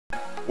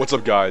What's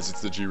up guys,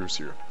 it's the G-Ruse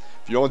here.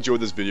 If you all enjoyed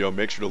this video,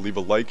 make sure to leave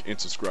a like and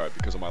subscribe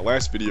because on my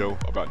last video,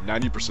 about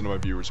 90% of my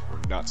viewers were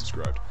not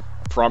subscribed.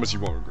 I promise you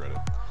won't regret it.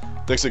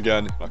 Thanks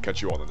again, and I'll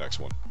catch you all in the next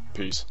one.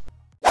 Peace.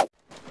 Oh,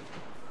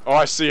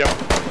 I see him.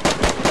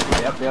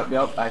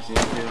 Yep, I see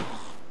him too.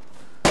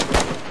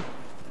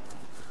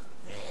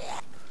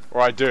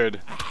 Or I did.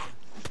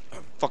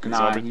 Fucking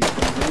nah, zombie.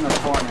 He's in the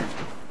corner.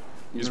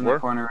 He's in where? the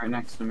corner right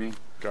next to me.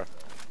 Okay.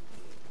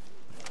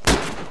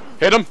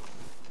 Hit him!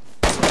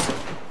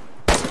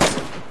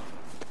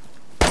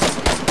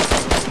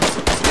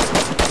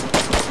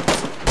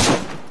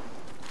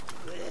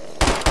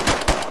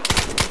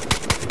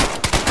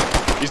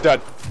 He's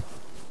dead.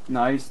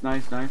 Nice. I'm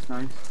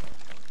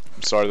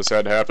sorry this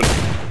had to happen.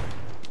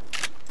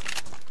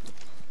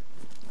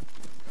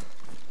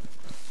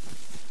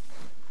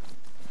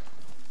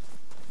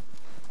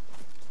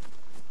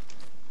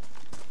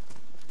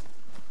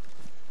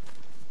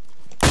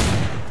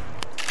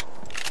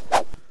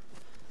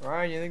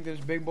 Alright, you think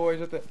there's big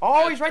boys at the—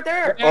 Oh, he's right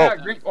there! Yeah,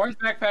 Oh. green, orange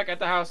backpack at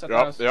the house.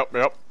 Yep.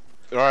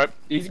 Alright.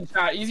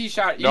 Easy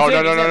shot. No.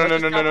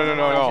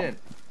 Alright,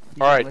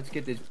 Alright. let's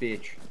get this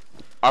bitch.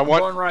 I'm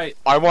going right.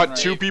 I want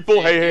two people.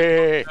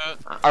 Hey.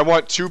 I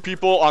want two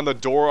people on the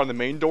door, on the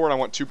main door, and I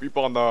want two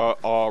people on the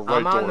right door.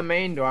 I'm on the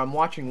main door. I'm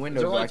watching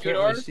windows, only but I two can't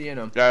really doors? see in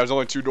them. Yeah, there's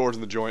only two doors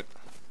in the joint.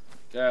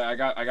 Yeah, I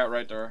got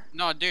right door.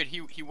 No, dude,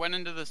 he went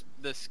into this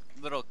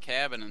little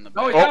cabin in the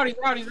Oh, back. he's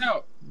out. He's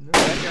out.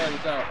 Backyard,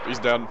 he's out. He's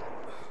dead.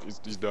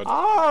 He's dead.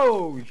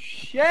 Oh,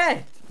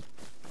 shit!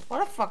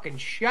 What a fucking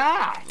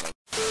shot!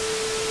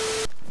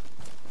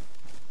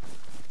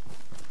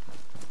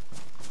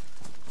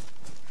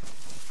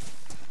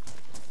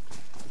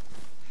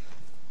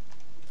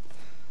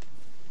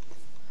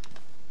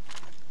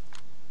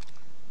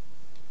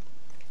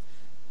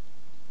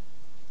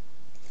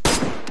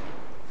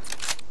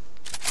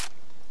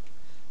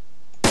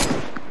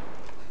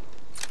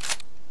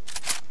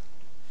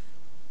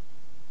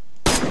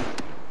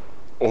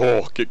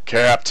 Oh, get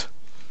capped.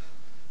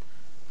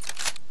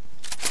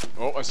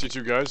 Oh, I see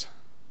two guys.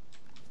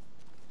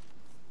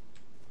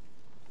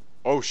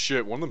 Oh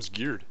shit, one of them's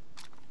geared.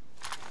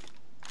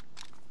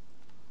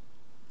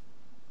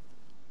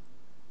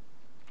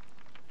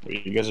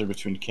 Wait, you guys are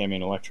between Cammy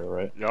and Electro,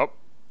 right? Yep.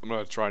 I'm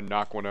gonna try and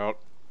knock one out.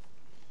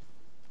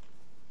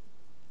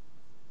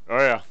 Oh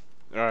yeah.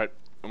 Alright.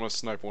 I'm gonna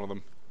snipe one of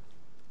them.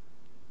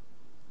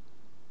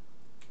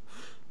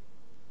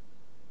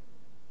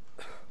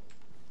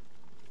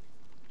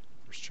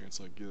 First chance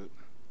I get.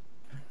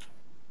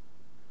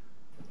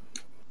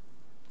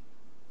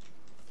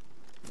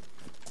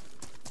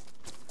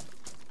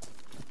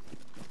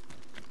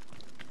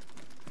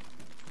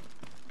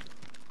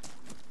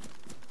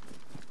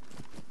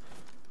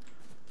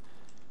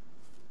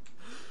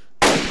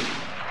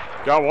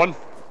 Got one.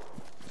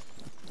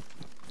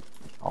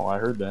 Oh, I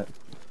heard that.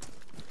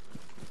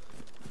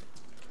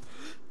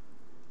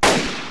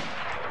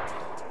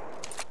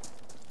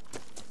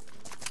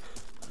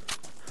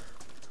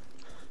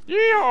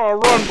 Yeah,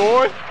 run,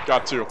 boy.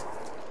 Got two.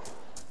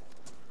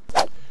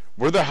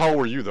 Where the hell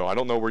were you, though? I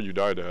don't know where you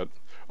died at.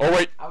 Oh,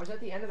 wait. I was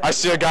at the end of that. I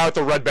see a guy with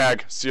the red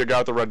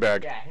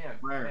bag. Yeah, him.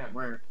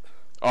 Where?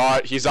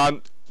 He's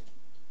on.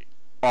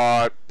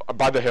 By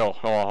the hill.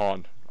 Hold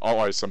on. I'll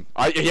ice him.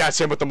 Yeah, it's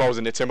him with the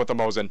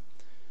Mosin.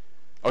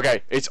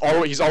 Okay, he's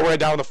all the way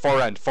down the far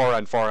end.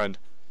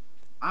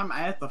 I'm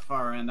at the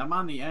far end. I'm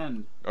on the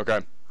end.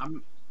 Okay.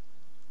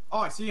 Oh,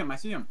 I see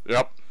him.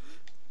 Yep.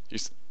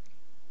 He's.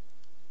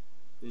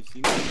 Did you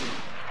see me?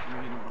 You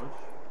in the bush?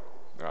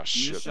 Ah, You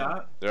shit. just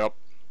shot? Yep.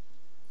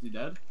 Is he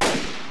dead?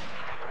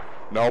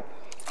 Nope.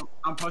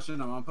 I'm pushing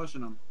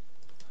him.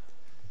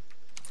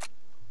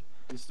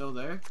 He's still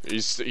there?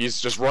 He's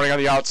just running on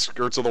the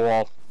outskirts of the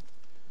wall.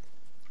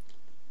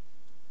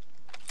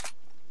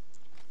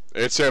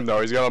 It's him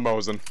though. He's got a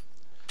Mosin.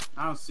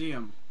 I don't see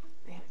him.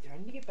 Damn, dude, I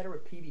need to get better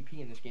with PvP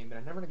in this game, but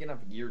I'm never gonna get enough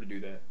gear to do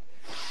that.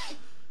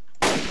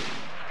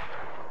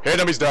 Hit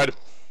him. He's dead.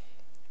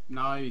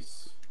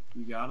 Nice.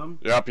 You got him?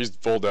 Yep. He's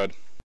full dead.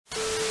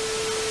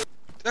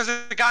 There's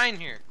a guy in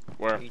here.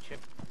 Where?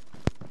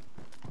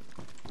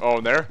 Oh,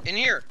 in there? In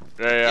here.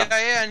 Yeah.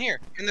 Yeah, in here.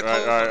 In the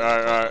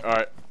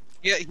Alright.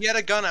 Yeah, he had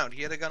a gun out.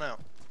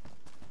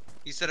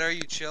 He said, "Are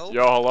you chill?"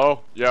 Yo,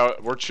 hello? Yeah,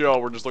 we're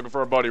chill. We're just looking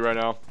for a buddy right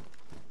now.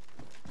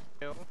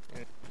 I'm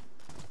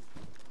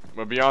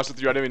gonna be honest with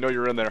you, I didn't even know you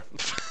were in there.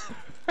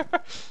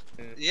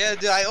 Yeah,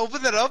 dude, I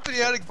opened it up and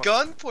he had a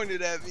gun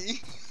pointed at me.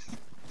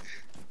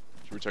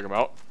 Should we check him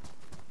out?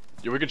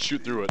 Yeah, we can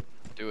shoot through it.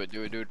 Do it.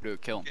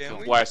 Kill him. Can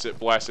we? Blast it.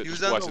 He was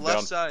Just on blast the it left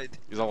down. side.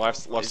 He's on the left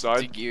Is he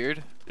side?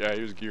 geared? Yeah,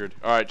 he was geared.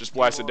 Alright, just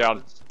blast it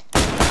down.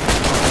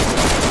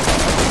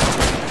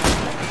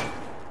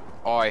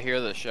 Oh, I hear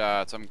the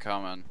shots. I'm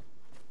coming.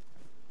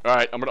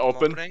 Alright, I'm gonna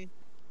open.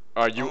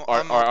 Alright, you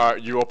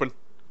open.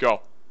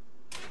 Go.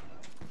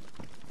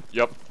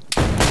 Yep.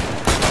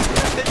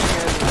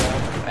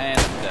 And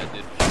I'm dead,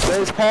 dude.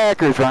 There's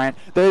hackers, Ryan.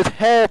 There's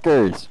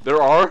hackers. There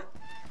are?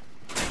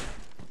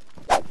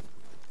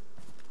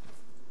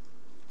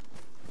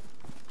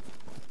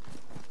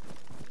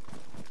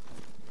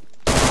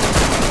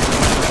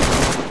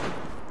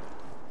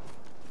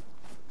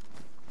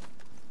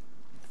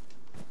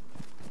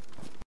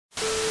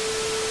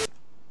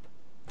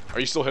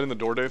 you still hitting the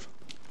door, Dave?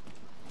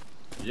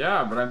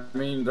 Yeah, but I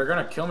mean, they're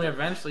gonna kill me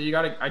eventually.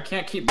 I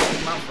can't keep beating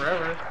them out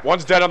forever.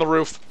 One's dead on the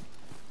roof.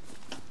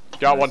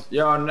 Got one.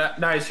 Yo,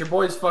 nice. Your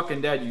boy's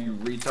fucking dead, you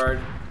retard.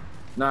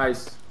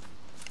 Nice.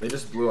 They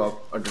just blew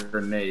up a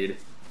grenade.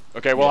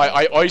 Okay, well,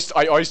 I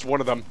iced one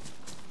of them.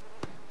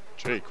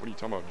 Jake, what are you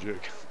talking about,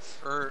 Jake?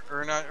 Who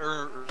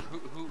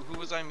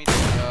was I meeting?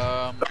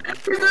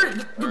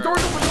 The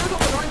door's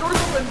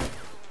open.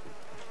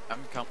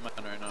 I'm coming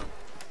right now.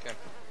 Okay.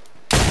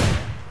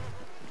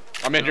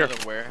 I'm in here.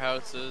 The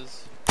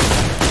warehouses.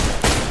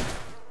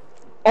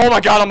 Oh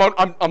my god,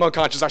 I'm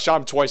unconscious. I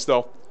shot him twice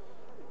though.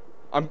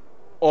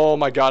 Oh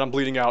my god, I'm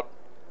bleeding out.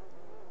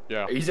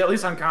 Yeah. He's at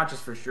least unconscious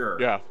for sure.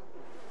 Yeah.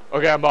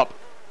 Okay, I'm up.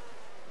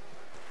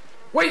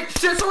 Wait,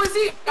 shit, so is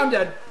he? I'm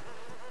dead.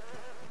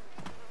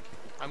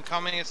 I'm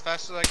coming as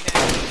fast as I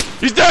can.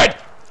 He's dead!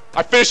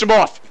 I finished him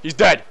off. He's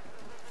dead.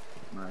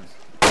 Nice.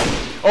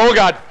 Oh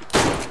god.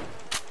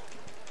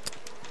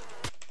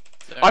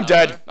 I'm Another?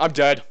 dead. I'm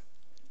dead.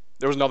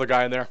 There was another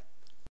guy in there.